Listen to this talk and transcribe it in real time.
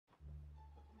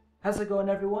How's it going,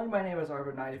 everyone? My name is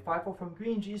Arbor95 from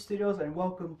Green G Studios, and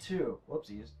welcome to,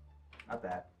 whoopsies, not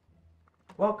that.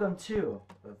 Welcome to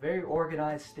the very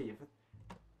organized Steve. It's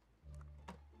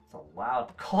a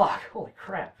loud clock, holy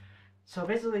crap. So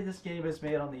basically this game is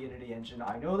made on the Unity engine.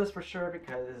 I know this for sure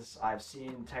because I've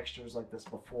seen textures like this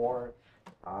before.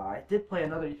 I did play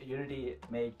another Unity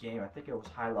made game, I think it was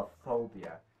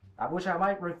Hylophobia, which I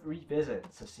might revisit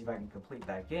to see if I can complete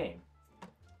that game.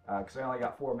 Because I only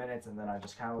got 4 minutes, and then I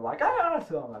just kind of like,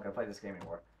 so I'm not gonna play this game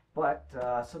anymore. But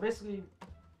so basically,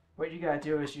 what you gotta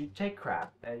do is you take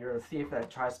crap, and you're a thief that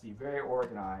tries to be very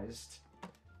organized.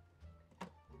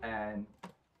 And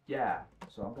yeah,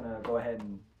 so I'm gonna go ahead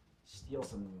and steal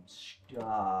some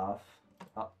stuff.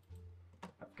 Oh,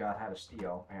 I forgot how to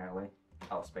steal apparently.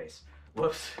 Oh, space.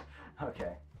 Whoops.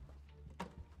 Okay.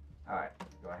 All right,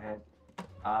 go ahead.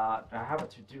 I have a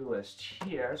to-do list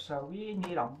here, so we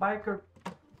need a micro.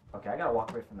 Okay, I gotta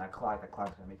walk away from that clock. That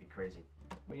clock's gonna make me crazy.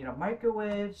 We need a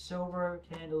microwave, silver,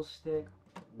 candlestick,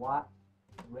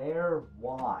 rare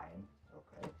wine,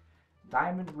 okay,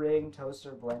 diamond ring,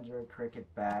 toaster, blender, cricket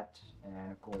bat,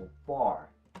 and a gold bar.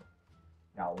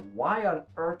 Now, why on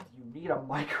earth do you need a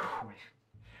microwave?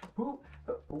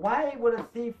 Why would a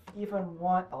thief even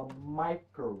want a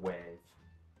microwave?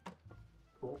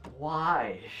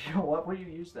 Why? What would you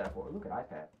use that for? Look at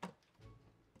iPad.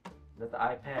 Is that the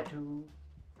iPad too?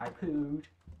 I pooed.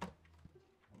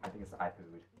 I think it's the I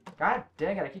pooed. God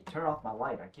dang it, I keep turning off my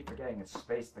light. I keep forgetting it's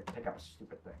space to pick up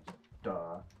stupid things.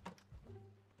 Duh.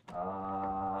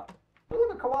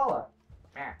 Look, a koala.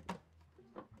 Meh.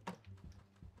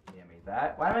 Give me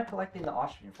that. Why am I collecting the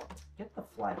ostrich for? Get the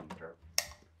flag, you jerk.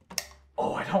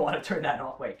 Oh, I don't want to turn that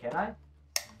on. Wait, can I?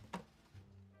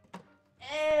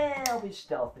 I'll be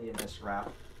stealthy in this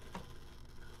route.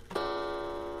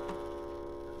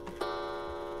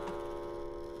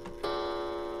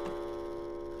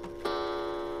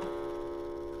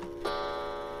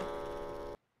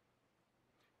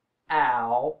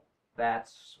 Ow.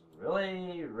 That's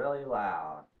really, really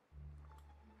loud.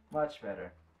 Much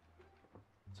better.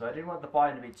 So I didn't want the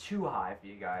volume to be too high for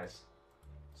you guys.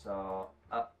 So,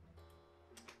 God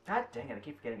dang it, I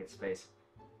keep forgetting it's space.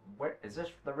 Where, is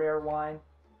this the rare wine?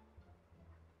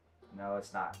 No,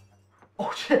 it's not.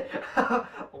 Oh shit!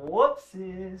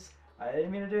 Whoopsies! I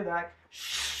didn't mean to do that.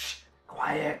 Shh!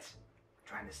 Quiet! I'm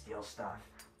trying to steal stuff.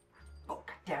 Oh,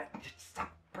 god damn it! Stop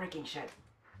breaking shit!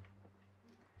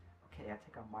 Okay, I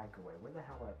take a microwave. Where the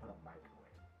hell would I put a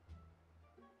microwave?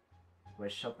 Do I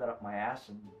shove that up my ass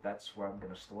and that's where I'm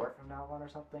gonna store it from now on or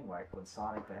something? Like when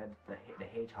Sonic the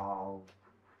Hedgehog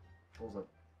pulls a...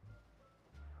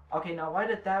 Okay, now why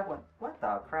did that one... What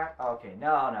the crap? Okay,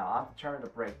 no, I'm determined to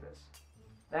break this.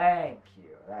 Thank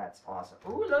you. That's awesome.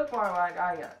 Ooh, look more like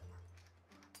I got.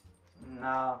 No.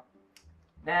 Nah,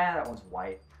 that one's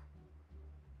white.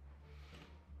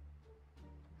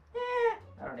 I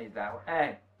don't need that one.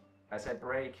 Hey, I said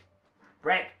break.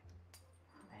 Break!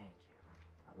 Thank you.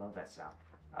 I love that sound.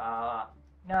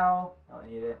 No, don't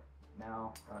need it.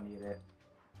 No, don't need it.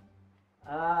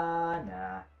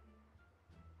 Nah.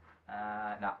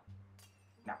 No.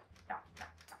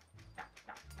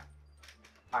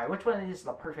 Alright, which one of these is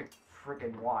the perfect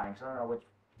freaking wine? So I don't know which.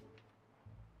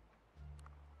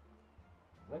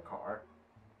 The car.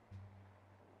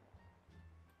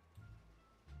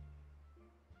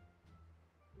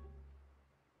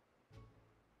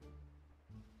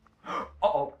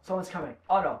 Uh-oh, someone's coming.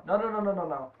 Oh no. No.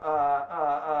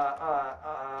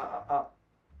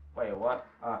 Wait, what?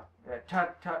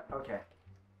 Tut. Okay.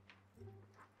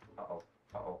 Uh-oh.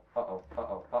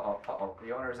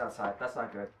 The owner is outside. That's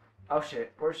not good. Oh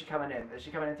shit, where is she coming in? Is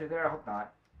she coming in through there? I hope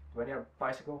not. Do I need a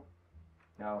bicycle?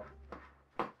 No.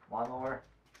 Lawnmower?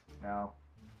 No.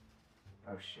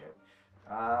 Oh shit.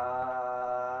 What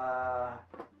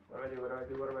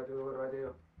do I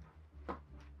do?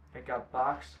 Pick up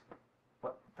box?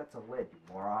 What? That's a lid, you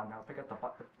moron. Now pick up the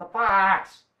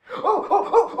box!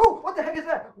 Oh! What the heck is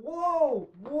that? Whoa!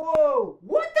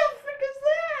 What the frick is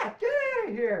that? Get out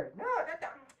of here! No.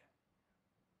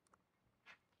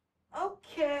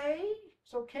 Okay,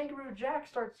 so Kangaroo Jack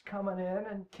starts coming in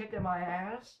and kicking my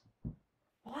ass.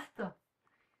 What the?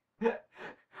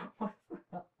 What the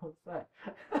hell was that?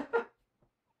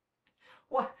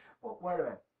 What? Wait a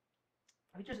minute.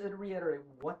 Let me just reiterate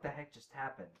what the heck just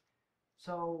happened.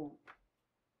 So,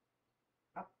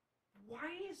 why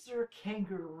is there a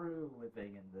kangaroo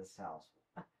living in this house?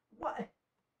 What?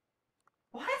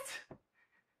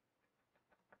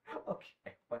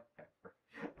 Okay, whatever.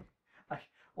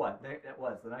 What? It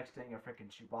was the next thing a freaking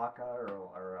Chewbacca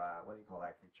or what do you call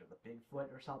that creature? The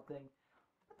Bigfoot or something?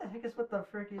 What the heck is with the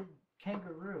freaking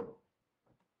kangaroo?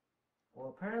 Well,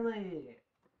 So apparently,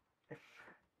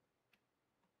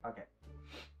 okay.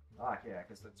 Oh yeah,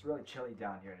 because it's really chilly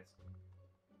down here. And it's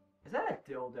is that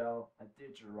a dildo? A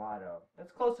didgeridoo?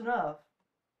 That's close enough.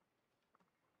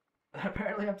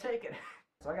 Apparently, I'm taking it.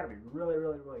 So I gotta be really,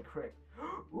 really, really quick.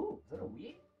 Ooh, is that a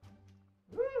Wii?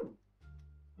 Woo!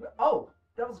 Oh,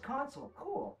 that was a console.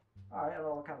 Cool. Alright, I don't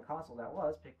know what kind of console that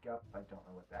was. Pick up. I don't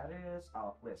know what that is.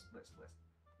 Oh, list.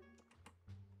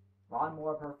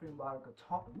 Lawnmower, perfume bottle,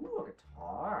 guitar. Ooh, a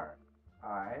guitar.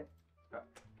 Alright. God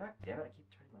damn it, I keep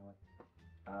turning my light.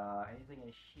 Anything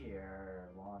in here?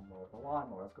 Lawnmower. The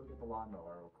lawnmower. Let's go get the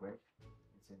lawnmower real quick.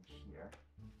 It's in here.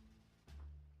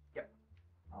 Yep.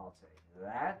 I'll take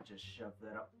that. Just shove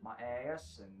that up my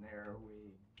ass, and there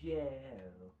we go.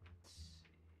 Let's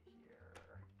see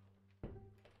here.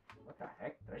 What the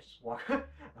heck? Did I just walk?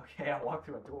 Okay, I walked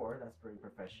through a door. That's pretty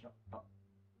professional.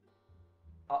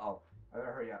 Uh-oh. I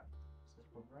better hurry up. Is this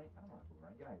boomerang? I don't want a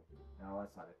boomerang. Get out of here. No,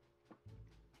 that's not it.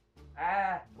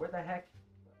 Ah! Where the heck?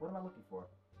 What am I looking for?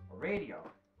 A radio.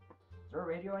 Is there a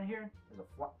radio in here? There's a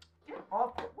fly. Get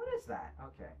off! What is that?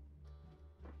 Okay.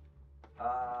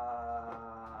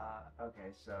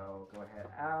 Okay, so go ahead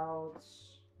out.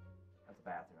 That's a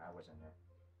bathroom. I was in there.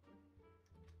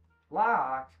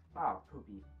 Locked! Oh,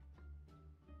 poopy.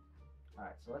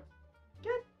 Alright, so let's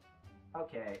get.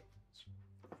 Okay.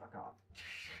 Fuck off.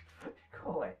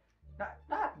 Go away.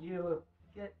 Not you.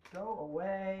 Go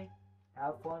away.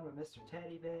 Have fun with Mr.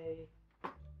 Teddy Bay.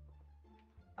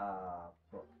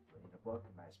 Book. I need a book.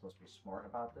 Am I supposed to be smart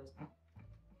about this?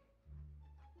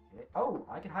 Okay. Oh,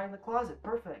 I can hide in the closet.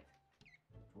 Perfect.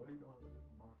 $20 in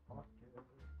my pocket. I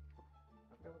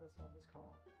forgot what that song is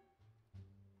called.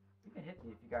 You can hit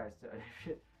me if you guys.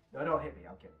 No, don't hit me.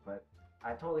 I'm kidding. But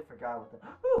I totally forgot what the.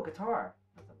 Ooh, guitar.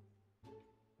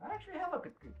 I actually have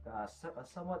a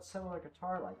somewhat similar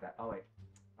guitar like that. Oh wait.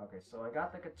 Okay, so I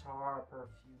got the guitar,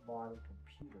 perfume bottle,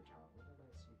 computer tower. Where did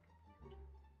I see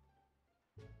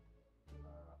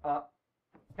computer tower?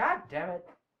 God damn it!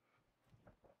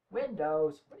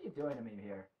 Windows! What are you doing to me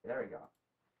here? There we go.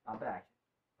 I'm back.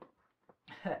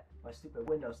 My stupid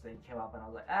Windows thing came up and I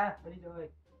was like, ah, what are you doing?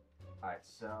 Alright,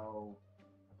 so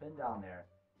I've been down there.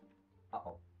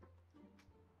 Uh-oh.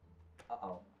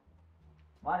 Uh-oh.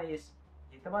 Monies!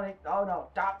 Get the money! Oh no!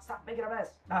 Stop making a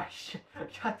mess! Oh shit!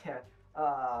 God damn it.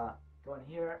 Go in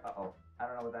here. Uh-oh. I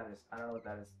don't know what that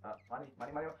is.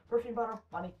 Money. Perfume bottle.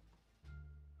 Money.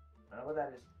 I don't know what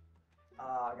that is.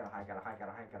 I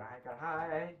gotta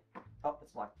hide. Oh,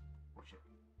 it's locked. Oh shit.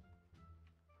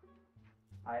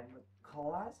 Hide in the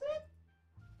closet?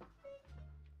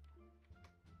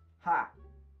 Ha!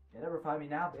 You'll never find me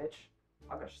now, bitch.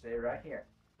 I'm gonna stay right here.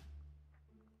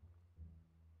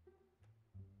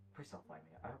 Please don't find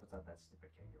me. I hope it's not that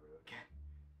stupid kangaroo again.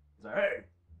 He's like, hey!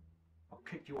 I'll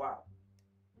kick you out.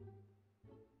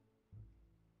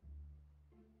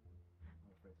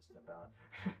 I'm afraid to step out.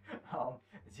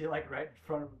 Is he like right in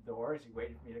front of the door? Is he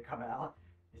waiting for me to come out?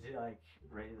 Is he like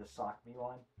ready to sock me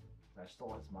one? I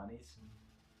stole his monies.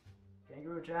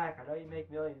 Kangaroo Jack, I know you make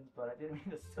millions, but I didn't mean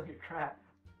to steal your crap.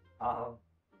 We're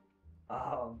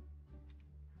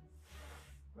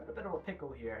in a bit of a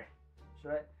pickle here.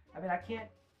 Should I mean, I can't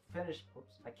finish.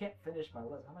 Oops, I can't finish my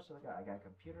list. How much do I got? I got a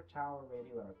computer tower,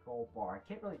 radio, and a gold bar. I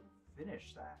can't really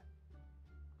finish that.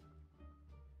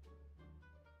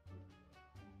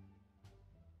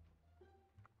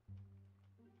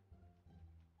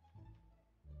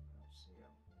 Let's see.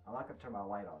 I'm not gonna turn my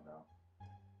light on though.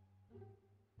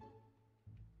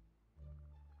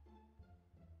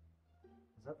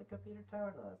 Is that the computer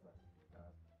tower? No, that's not the computer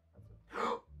tower. That's it.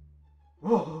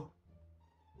 Whoa!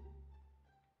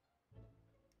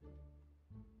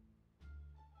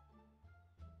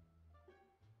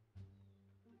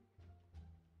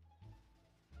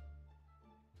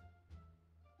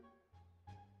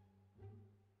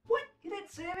 What? You didn't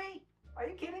see me? Are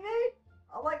you kidding me?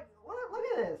 I'm like, what? Look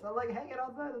at this. I'm like hanging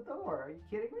outside the door. Are you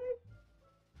kidding me?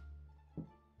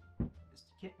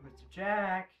 Mr.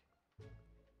 Jack.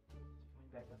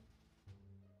 Coming back up.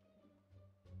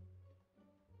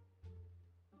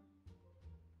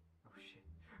 Oh shit.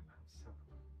 I'm so.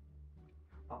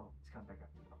 Oh, he's coming back up.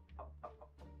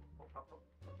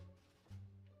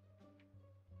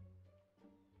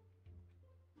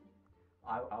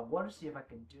 I want to see if I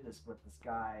can do this with this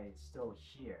guy still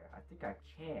here. I think I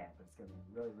can, but it's gonna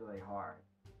be really, really hard.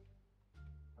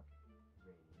 Okay,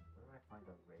 radio. Where do I find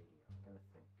a radio? I gotta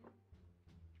think.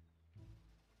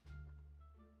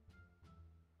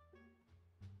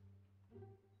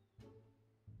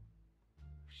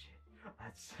 Shit,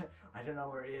 that's. I don't know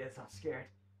where he is. I'm scared.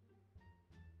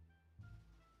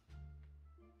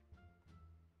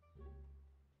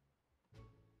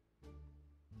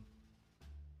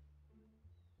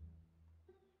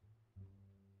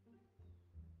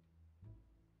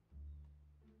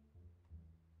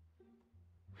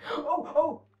 Oh!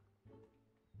 Oh!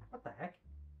 What the heck?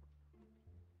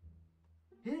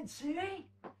 He didn't see me?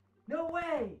 No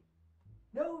way!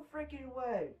 No freaking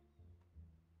way!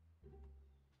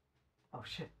 Oh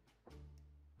shit.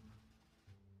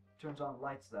 Turns on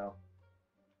lights though.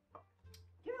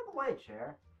 Get out of the way,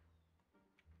 chair.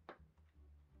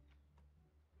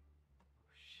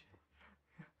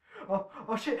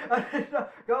 Oh shit!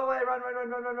 Go away! Run!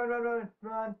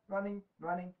 Running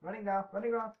now!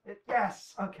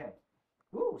 Yes! Okay.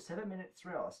 Ooh, 7-minute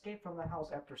thrill. Escape from the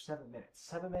house after 7 minutes.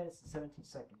 7 minutes and 17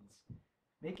 seconds.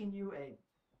 Making you a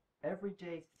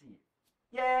everyday thief.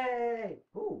 Yay!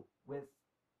 Ooh, with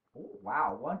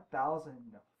wow,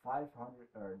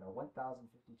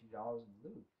 $1,552 in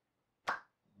loot.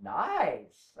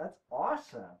 Nice! That's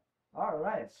awesome.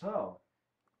 Alright, so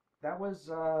that was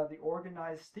the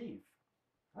Organized Thief.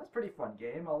 That's a pretty fun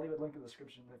game. I'll leave a link in the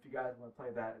description if you guys want to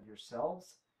play that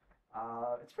yourselves.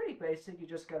 It's pretty basic. You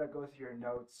just gotta go through your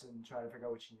notes and try to figure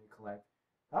out what you need to collect.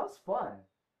 That was fun.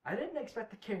 I didn't expect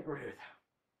the kangaroo though,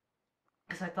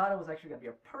 because I thought it was actually gonna be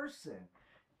a person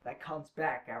that comes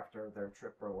back after their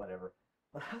trip or whatever.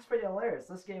 But that's pretty hilarious.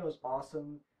 This game was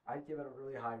awesome. I'd give it a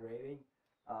really high rating.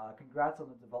 Congrats on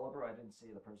the developer. I didn't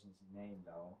see the person's name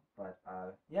though. But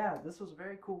yeah, this was a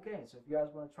very cool game. So if you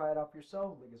guys want to try it out for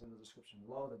yourself, link is in the description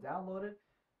below to download it.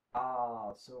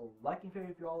 So like and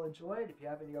favorite if you all enjoyed. If you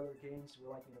have any other games you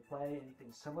would like me to play,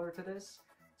 anything similar to this,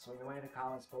 swing away in the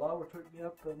comments below or tweet me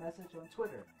up a message on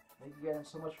Twitter. Thank you guys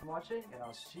so much for watching, and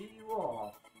I'll see you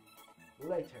all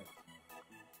later.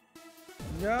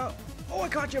 No. Oh, I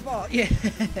caught your ball. Yeah.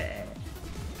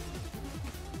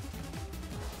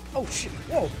 Oh shit.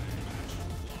 Whoa.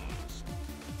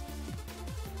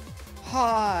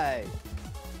 Hi.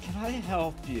 Can I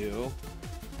help you?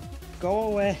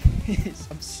 Go away.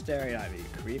 I'm staring at me, you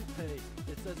creep. Hey,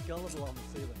 it says gullible on the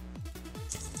ceiling.